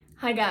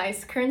Hi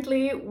guys,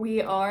 currently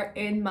we are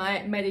in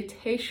my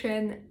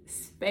meditation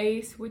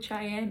space, which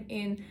I am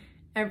in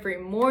every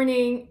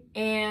morning,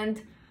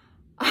 and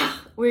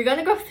we're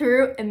gonna go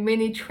through a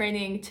mini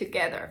training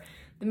together.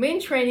 The main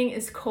training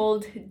is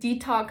called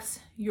Detox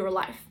Your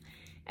Life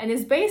and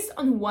is based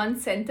on one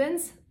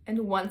sentence and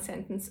one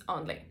sentence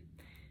only,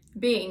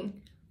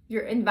 being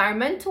your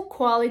environmental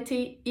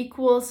quality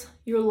equals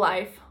your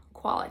life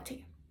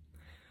quality.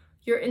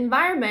 Your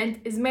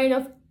environment is made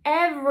of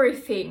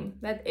everything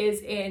that is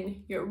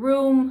in your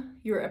room,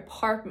 your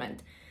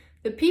apartment,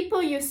 the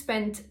people you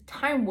spend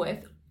time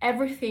with,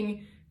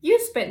 everything you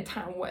spend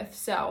time with.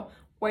 So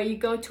where you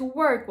go to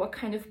work, what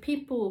kind of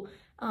people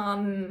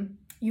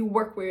you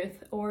work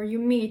with or you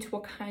meet,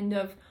 what kind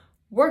of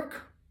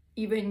work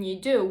even you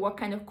do, what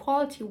kind of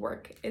quality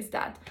work is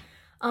that,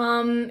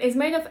 is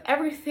made of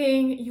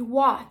everything you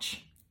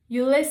watch,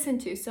 you listen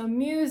to, so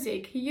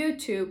music,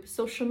 YouTube,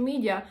 social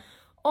media,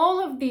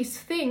 all of these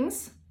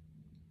things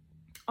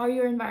are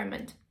your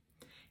environment.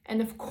 And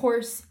of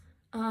course,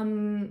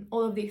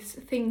 all of these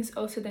things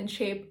also then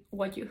shape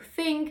what you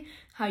think,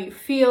 how you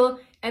feel,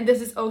 and this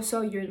is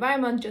also your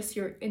environment, just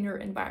your inner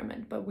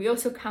environment. But we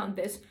also count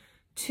this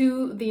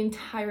to the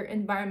entire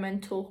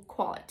environmental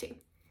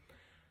quality.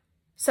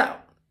 So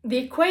the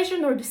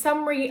equation or the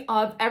summary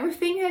of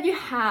everything that you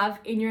have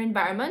in your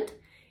environment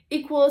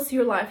equals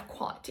your life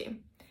quality.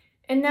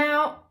 And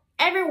now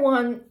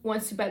everyone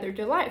wants to better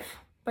their life,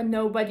 but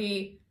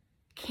nobody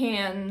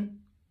can,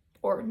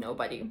 or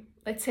nobody,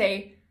 let's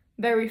say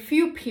very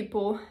few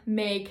people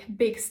make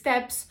big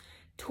steps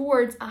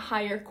towards a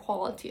higher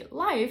quality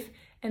life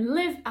and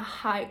live a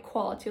high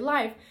quality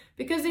life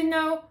because they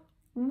know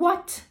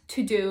what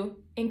to do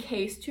in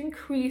case to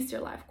increase their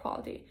life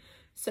quality.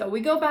 So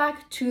we go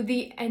back to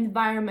the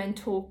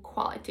environmental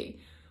quality.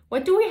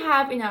 What do we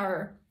have in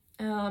our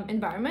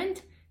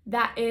environment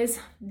that is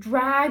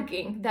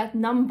dragging that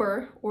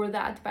number or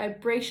that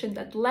vibration,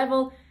 that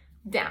level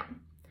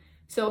down?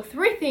 So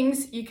 3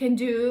 things you can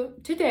do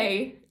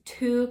today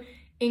to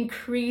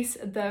increase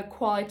the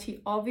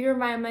quality of your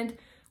environment,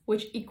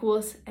 which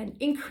equals an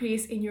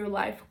increase in your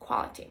life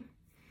quality.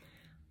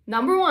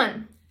 Number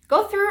 1,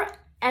 go through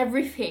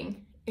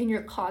everything in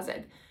your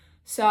closet.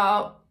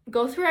 So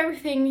go through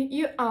everything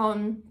you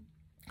own,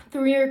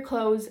 through your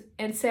clothes,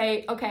 and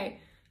say, okay,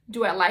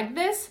 do I like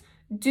this?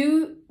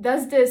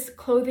 Does this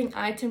clothing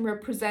item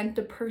represent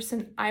the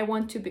person I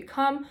want to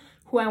become,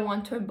 who I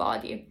want to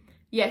embody?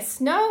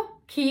 Yes, no,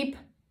 keep,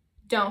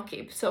 don't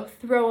keep. So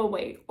throw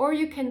away, or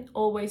you can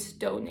always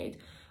donate.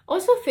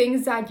 Also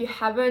things that you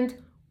haven't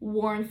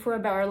worn for a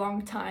very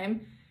long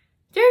time,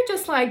 they're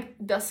just like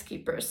dust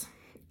keepers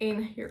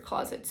in your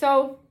closet.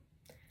 So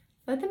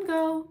let them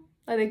go,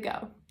 let it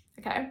go,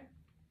 okay?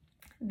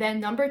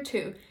 Then number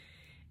 2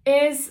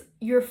 is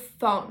your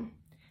phone.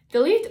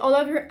 Delete all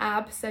of your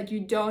apps that you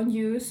don't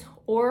use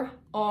or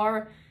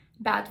are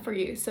bad for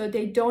you, so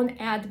they don't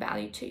add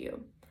value to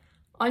you.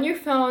 On your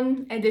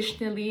phone,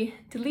 additionally,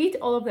 delete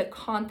all of the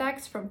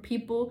contacts from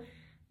people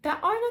that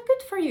are not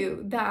good for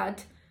you,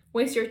 that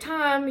waste your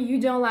time, you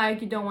don't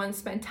like, you don't want to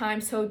spend time,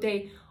 so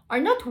they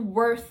are not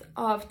worth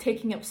of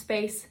taking up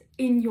space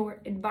in your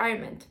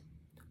environment,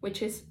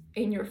 which is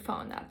in your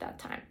phone at that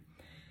time.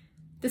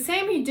 The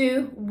same you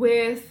do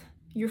with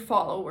your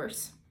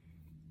followers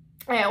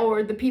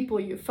or the people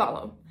you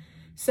follow.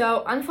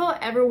 So unfollow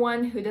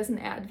everyone who doesn't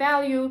add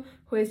value,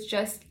 who is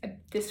just a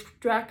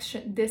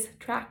distraction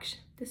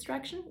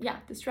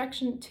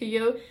to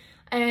you,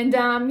 and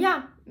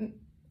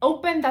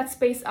open that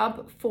space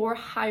up for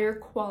higher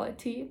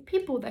quality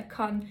people that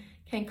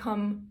can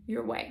come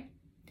your way.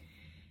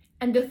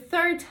 And the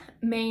third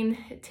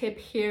main tip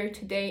here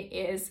today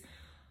is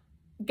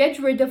get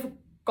rid of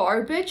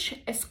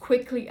garbage as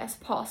quickly as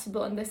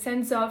possible, in the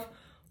sense of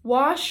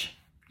wash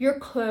your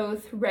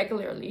clothes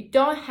regularly.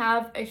 Don't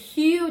have a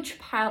huge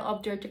pile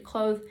of dirty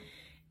clothes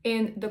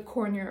in the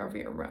corner of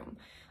your room.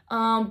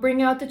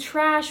 Bring out the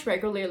trash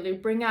regularly.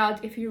 Bring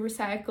out, if you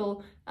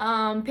recycle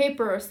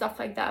paper or stuff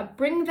like that,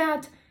 bring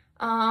that,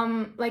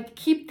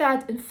 keep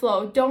that in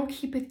flow. Don't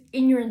keep it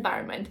in your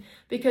environment,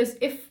 because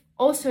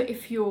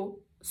if you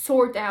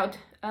sort out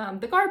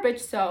the garbage,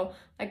 so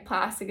like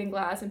plastic and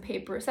glass and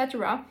paper,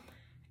 etc.,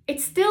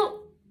 it's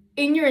still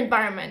in your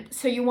environment.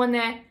 So you want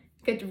to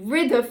get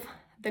rid of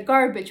the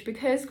garbage,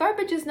 because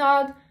garbage is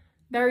not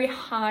very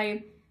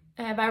high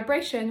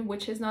vibration,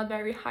 which is not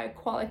very high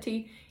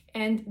quality,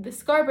 and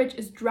this garbage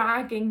is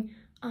dragging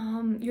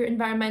your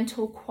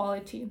environmental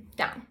quality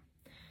down.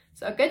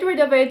 So get rid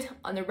of it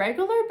on a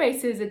regular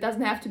basis. It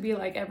doesn't have to be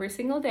like every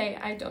single day.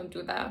 I don't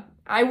do that.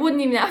 I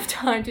wouldn't even have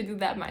time to do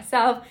that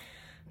myself,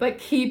 but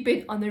keep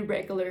it on a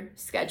regular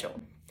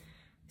schedule.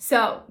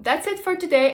 So that's it for today.